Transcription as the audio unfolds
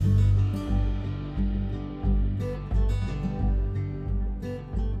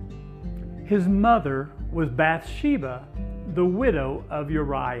His mother was Bathsheba, the widow of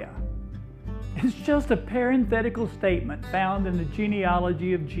Uriah. It's just a parenthetical statement found in the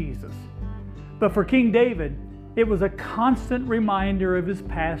genealogy of Jesus. But for King David, it was a constant reminder of his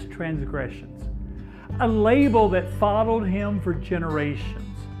past transgressions, a label that followed him for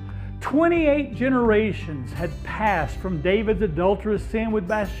generations. 28 generations had passed from David's adulterous sin with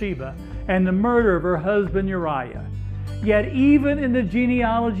Bathsheba and the murder of her husband Uriah. Yet even in the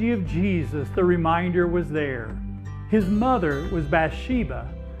genealogy of Jesus, the reminder was there. His mother was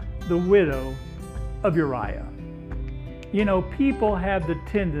Bathsheba, the widow of Uriah. You know, people have the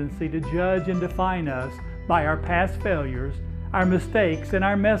tendency to judge and define us by our past failures, our mistakes, and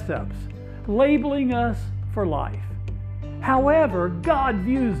our mess-ups, labeling us for life. However, God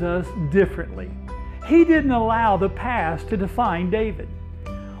views us differently. He didn't allow the past to define David.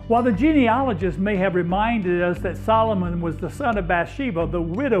 While the genealogists may have reminded us that Solomon was the son of Bathsheba, the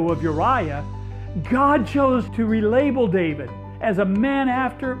widow of Uriah, God chose to relabel David as a man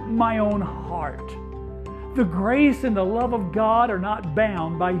after my own heart. The grace and the love of God are not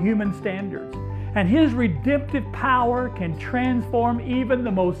bound by human standards, and His redemptive power can transform even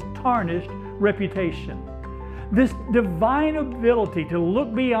the most tarnished reputation. This divine ability to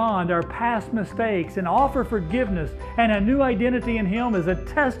look beyond our past mistakes and offer forgiveness and a new identity in Him is a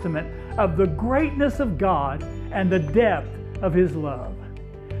testament of the greatness of God and the depth of His love.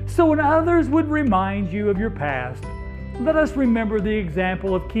 So when others would remind you of your past, let us remember the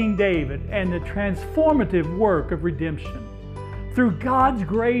example of King David and the transformative work of redemption. Through God's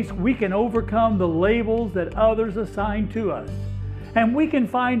grace, we can overcome the labels that others assign to us, and we can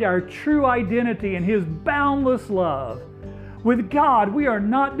find our true identity in His boundless love. With God, we are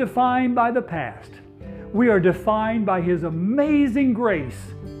not defined by the past. We are defined by His amazing grace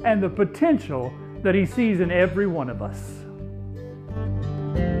and the potential that He sees in every one of us.